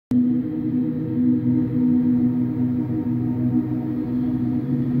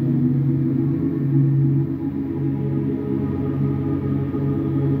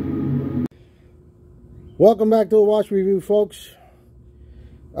Welcome back to the watch review, folks.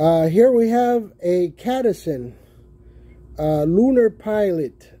 Here we have a Cadisen Lunar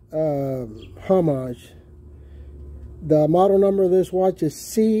Pilot homage. The model number of this watch is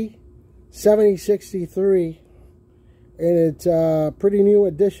C7063, and it's a pretty new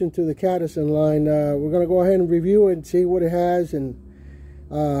addition to the Cadisen line. We're going to go ahead and review it and see what it has and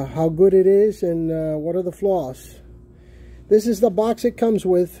how good it is and what are the flaws. This is the box it comes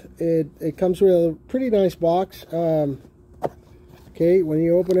with. It comes with a pretty nice box. Okay, when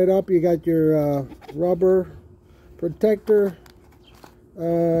you open it up, you got your rubber protector.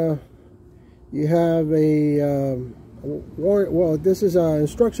 You have a this is an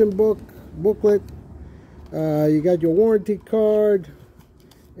instruction booklet. You got your warranty card.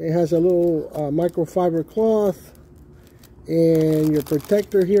 It has a little microfiber cloth and your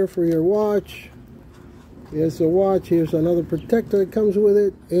protector here for your watch. Here's the watch. Here's another protector that comes with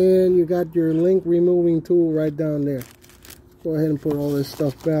it, and you got your link removing tool right down there. Go ahead and put all this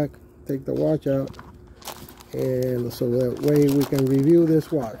stuff back. Take the watch out, and so that way we can review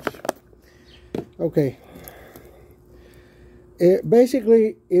this watch. Okay.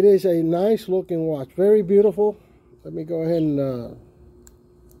 Basically, it is a nice looking watch. Very beautiful. Let me go ahead and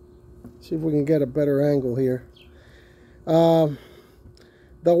see if we can get a better angle here.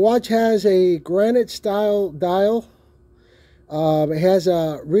 The watch has a granite style dial. It has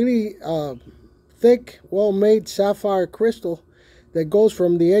a really thick, well-made sapphire crystal that goes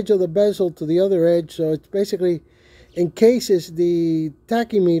from the edge of the bezel to the other edge. So it basically encases the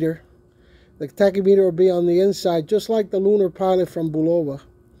tachymeter. The tachymeter will be on the inside, just like the Lunar Pilot from Bulova.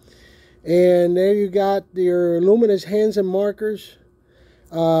 And there you got your luminous hands and markers.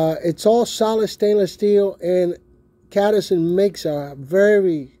 It's all solid stainless steel, and Cadisen makes a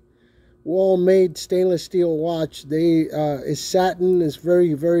very well-made stainless steel watch. It's satin. It's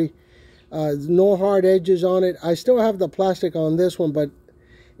very no hard edges on it. I still have the plastic on this one, but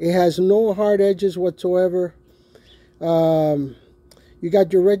it has no hard edges whatsoever. You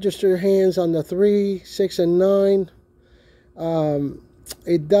got your register hands on the 3, 6, and 9.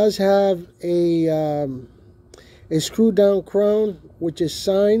 It does have a screw-down crown, which is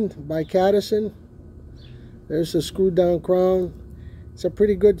signed by Cadisen. There's the screw down crown. It's a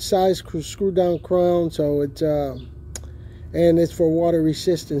pretty good size screw down crown, so it's and it's for water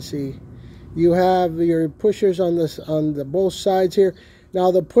resistancy. You have your pushers on the both sides here.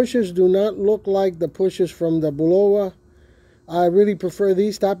 Now the pushers do not look like the pushers from the Bulova. I really prefer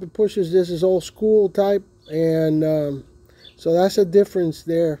these type of pushers. This is old school type, and so that's a difference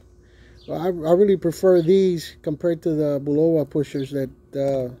there. I really prefer these compared to the Bulova pushers that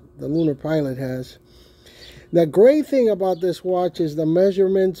the Lunar Pilot has. The great thing about this watch is the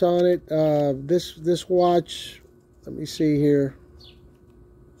measurements on it. This watch, let me see here.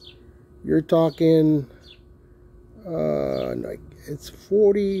 You're talking, it's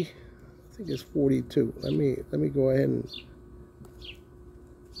 40. I think it's 42. Let me go ahead and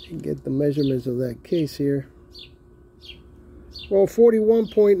get the measurements of that case here. Well,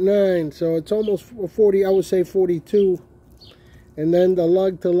 41.9. So it's almost 40. I would say 42. And then the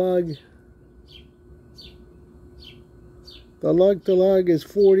lug to lug. The lug to lug is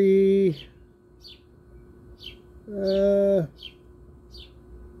 48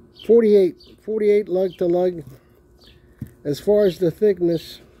 lug to lug. As far as the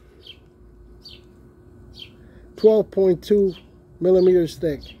thickness, 12.2 millimeters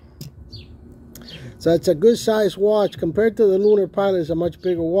thick. So it's a good size watch. Compared to the Lunar Pilot, it's a much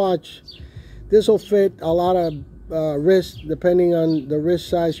bigger watch. This will fit a lot of wrists, depending on the wrist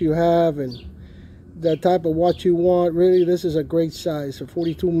size you have and the type of watch you want. Really, this is a great size. So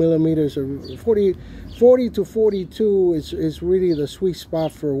 42 millimeters, or 40 to 42 is really the sweet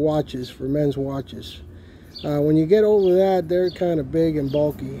spot for watches, for men's watches. When you get over that, they're kind of big and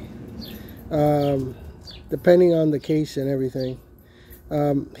bulky, depending on the case and everything.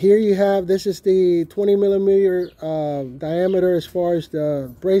 Here you have, this is the 20 millimeter diameter as far as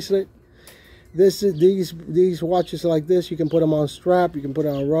the bracelet. These watches like this, you can put them on strap, you can put it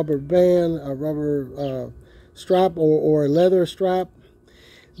on a rubber band, a rubber strap, or a leather strap.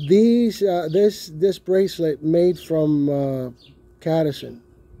 This bracelet made from Cadisen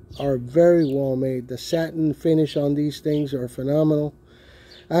are very well made. The satin finish on these things are phenomenal.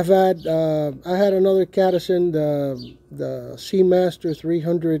 I had another Cadisen, the Seamaster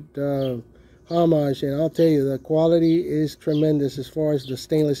 300 homage, and I'll tell you, the quality is tremendous as far as the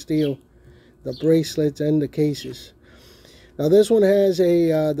stainless steel, the bracelets and the cases. Now this one has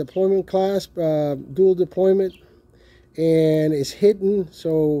a deployment clasp, dual deployment, and it's hidden,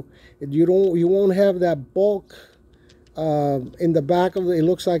 so you won't have that bulk in the back of it. It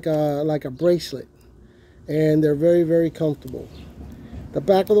looks like a bracelet. and they're very, very comfortable. The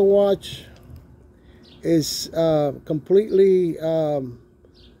back of the watch is completely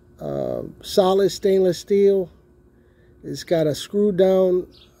solid stainless steel. It's got a screw down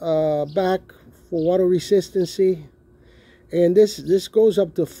back for water resistancy, and this goes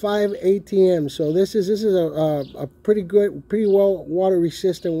up to 5 ATM. So this is a pretty good, pretty well water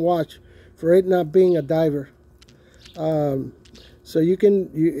resistant watch for it not being a diver. So you can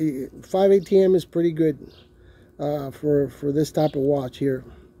 5 ATM is pretty good for this type of watch here.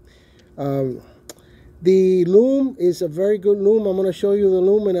 The loom is a very good loom. I'm going to show you the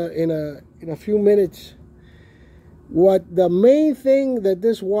loom in a few minutes. What the main thing that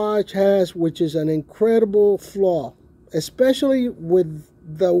this watch has, which is an incredible flaw, especially with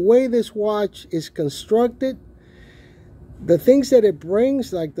the way this watch is constructed, the things that it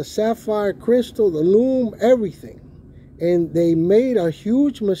brings, like the sapphire crystal, the loom, everything. And they made a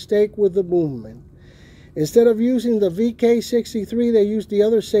huge mistake with the movement. Instead of using the VK63, they used the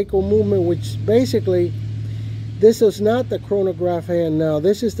other Seiko movement, which basically, this is not the chronograph hand now.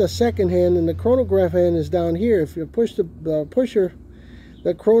 This is the second hand, and the chronograph hand is down here. If you push the pusher,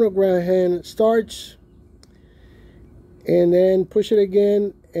 the chronograph hand starts, and then push it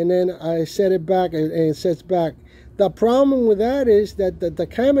again, and then I set it back, and it sets back. The problem with that is that the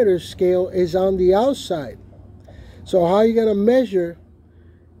decameter scale is on the outside. So how are you going to measure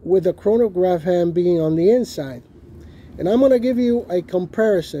with the chronograph hand being on the inside? And I'm going to give you a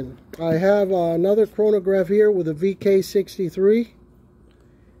comparison. I have another chronograph here with a VK63,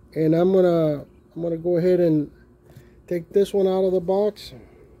 and I'm gonna go ahead and take this one out of the box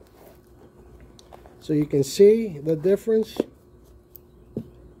so you can see the difference.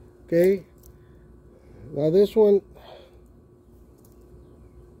 Okay, now this one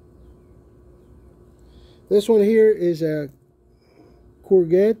here is a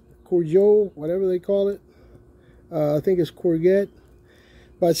Courgette, whatever they call it. I think it's Courgette.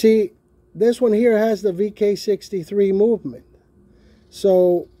 But see, this one here has the VK63 movement.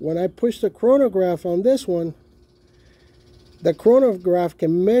 So when I push the chronograph on this one, the chronograph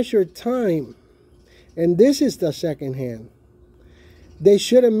can measure time. And this is the second hand. They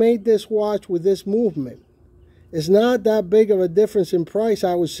should have made this watch with this movement. It's not that big of a difference in price.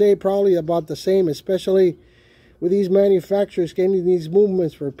 I would say probably about the same, especially with these manufacturers getting these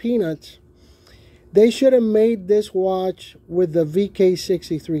movements for peanuts. They should have made this watch with the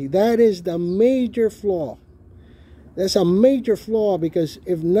VK63. That is the major flaw. That's a major flaw, because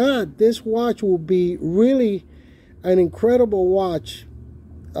if not, this watch will be really an incredible watch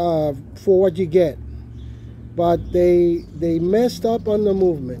for what you get. But they messed up on the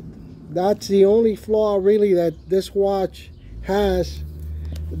movement. That's the only flaw really that this watch has,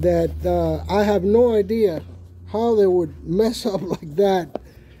 that I have no idea how they would mess up like that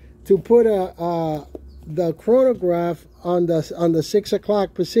to put the chronograph on the 6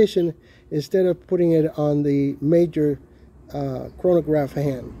 o'clock position instead of putting it on the major chronograph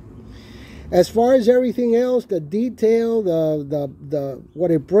hand. As far as everything else, the detail, the what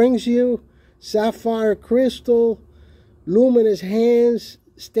it brings you, sapphire crystal, luminous hands,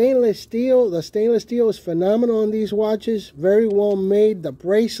 stainless steel. The stainless steel is phenomenal on these watches. Very well made. The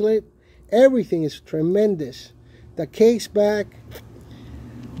bracelet, everything is tremendous. The case back.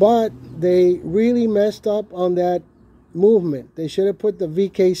 But they really messed up on that movement. They should have put the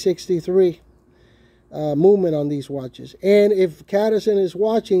VK63 movement on these watches. And if Cadisen is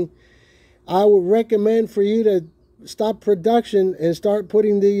watching, I would recommend for you to stop production and start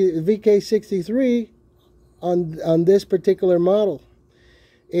putting the VK63 on this particular model.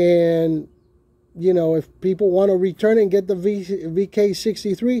 And, you know, if people want to return it and get the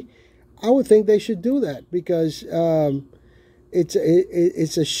VK63, I would think they should do that, because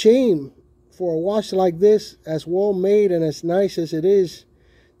it's a shame for a watch like this, as well made and as nice as it is,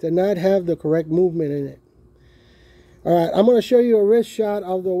 to not have the correct movement in it. All right, I'm going to show you a wrist shot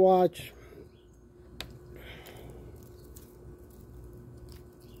of the watch.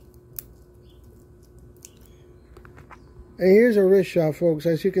 And here's a wrist shot, folks.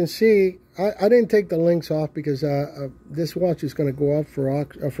 As you can see, I didn't take the links off because this watch is going to go up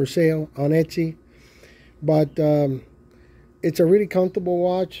for sale on Etsy. But it's a really comfortable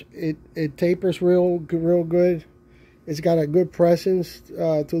watch. It tapers real good. It's got a good presence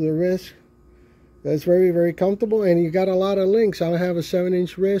to the wrist. That's very, very comfortable. And you got a lot of links. I have a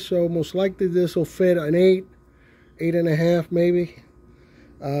 7-inch wrist, so most likely this will fit an 8.5 maybe.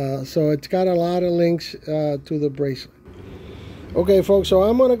 So it's got a lot of links to the bracelet. Okay, folks, so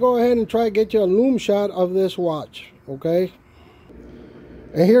I'm going to go ahead and try to get you a loom shot of this watch, okay?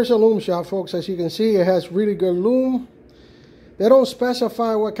 And here's a loom shot, folks. As you can see, it has really good loom. They don't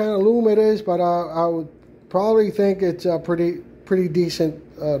specify what kind of loom it is, but I would probably think it's a pretty decent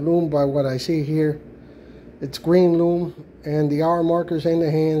loom by what I see here. It's green loom, and the hour markers in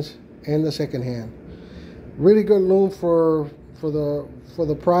the hands and the second hand. Really good loom for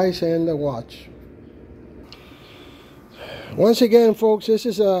the price and the watch. Once again, folks, this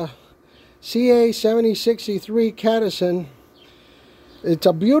is a C7063 Cadisen. It's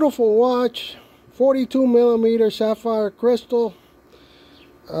a beautiful watch, 42 millimeter sapphire crystal.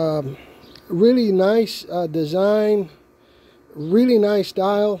 Really nice design, really nice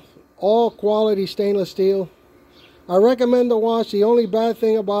dial, all quality stainless steel. I recommend the watch. The only bad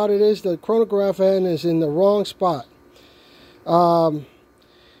thing about it is the chronograph end is in the wrong spot.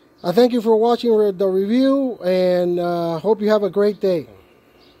 I thank you for watching the review, and hope you have a great day.